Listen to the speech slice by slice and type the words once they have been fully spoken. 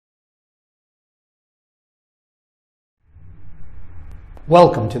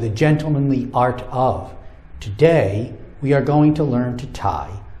Welcome to the Gentlemanly Art of. Today we are going to learn to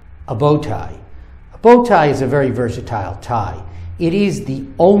tie a bow tie. A bow tie is a very versatile tie. It is the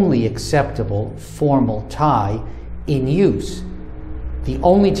only acceptable formal tie in use. The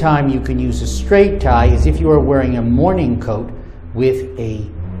only time you can use a straight tie is if you are wearing a morning coat with a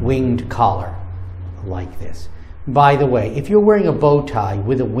winged collar like this. By the way, if you're wearing a bow tie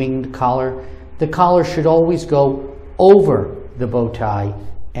with a winged collar, the collar should always go over the bow tie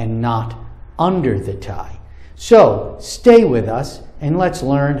and not under the tie. So stay with us and let's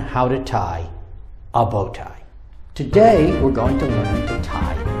learn how to tie a bow tie. Today we're going to learn to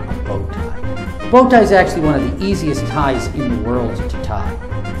tie a bow tie. A bow tie is actually one of the easiest ties in the world to tie.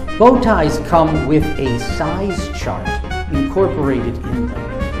 Bow ties come with a size chart incorporated in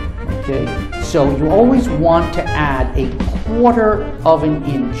them. Okay? So you always want to add a 1/4 of an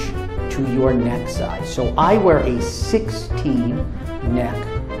inch to your neck size. So I wear a 16 neck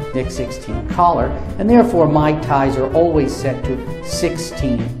 16 collar, and therefore my ties are always set to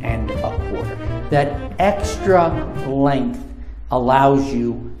 16 1/4. That extra length allows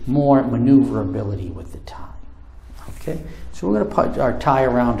you more maneuverability with the tie. Okay, so we're going to put our tie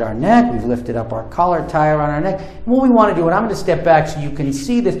around our neck. We've lifted up our collar, tie around our neck. And what we want to do, and I'm going to step back so you can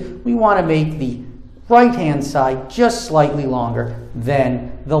see this, we want to make the right-hand side just slightly longer than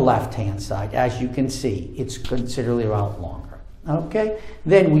the left-hand side. As you can see, it's considerably longer. Okay?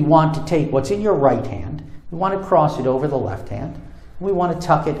 Then we want to take what's in your right hand, we want to cross it over the left hand, and we want to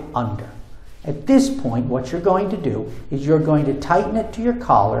tuck it under. At this point, what you're going to do is you're going to tighten it to your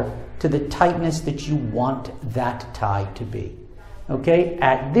collar to the tightness that you want that tie to be. Okay?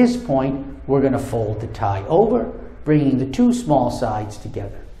 At this point, we're going to fold the tie over, bringing the two small sides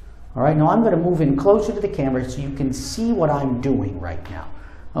together. All right, now I'm going to move in closer to the camera so you can see what I'm doing right now.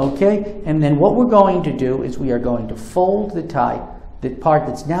 Okay, and then what we're going to do is we are going to fold the tie, the part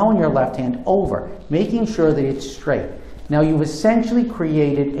that's now in your left hand, over, making sure that it's straight. Now you've essentially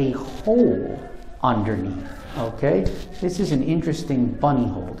created a hole underneath. Okay, this is an interesting bunny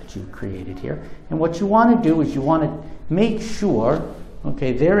hole that you've created here. And what you want to do is you want to make sure,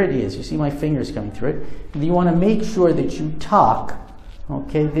 okay, there it is. You see my fingers coming through it. You want to make sure that you tuck,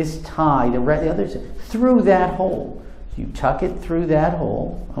 okay, this tie, the other side, through that hole. You tuck it through that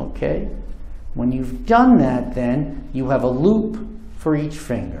hole, okay? When you've done that, then you have a loop for each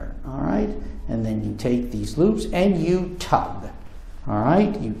finger, all right? And then you take these loops and you tug, all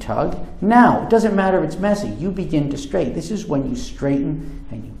right? You tug. Now, it doesn't matter if it's messy. You begin to straighten. This is when you straighten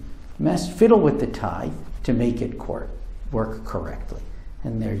and you fiddle with the tie to make it work correctly.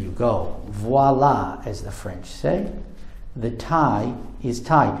 And there you go. Voila, as the French say. The tie is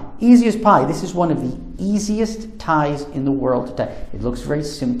tied. Easiest pie. This is one of the easiest ties in the world to tie. It looks very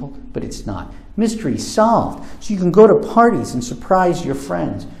simple, but it's not. Mystery solved. So you can go to parties and surprise your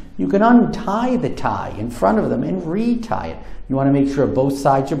friends. You can untie the tie in front of them and retie it. You want to make sure both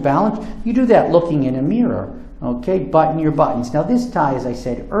sides are balanced. You do that looking in a mirror. Okay, button your buttons. Now this tie, as I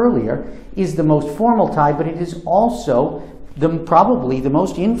said earlier, is the most formal tie, but it is also probably the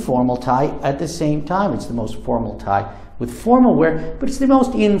most informal tie at the same time. It's the most formal tie with formal wear, but it's the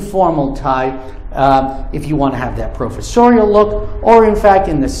most informal tie if you want to have that professorial look, or in fact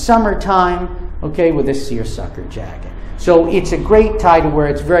in the summertime, okay, with a seersucker jacket. So it's a great tie to wear.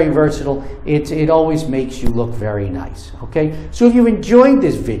 It's very versatile. It always makes you look very nice, okay? So if you've enjoyed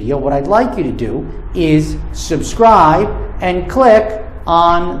this video, what I'd like you to do is subscribe and click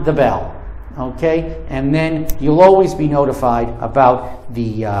on the bell, okay? And then you'll always be notified about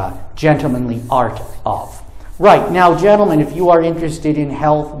the Gentlemanly Art of. Right, now gentlemen, if you are interested in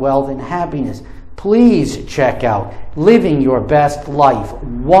health, wealth, and happiness, please check out Living Your Best Life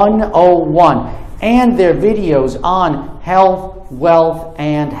 101 and their videos on health, wealth,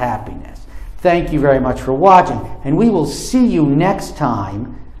 and happiness. Thank you very much for watching, and we will see you next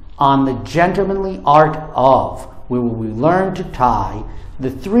time on the Gentlemanly Art of, where we learn to tie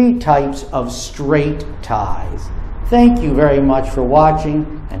the 3 types of straight ties. Thank you very much for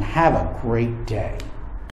watching, and have a great day.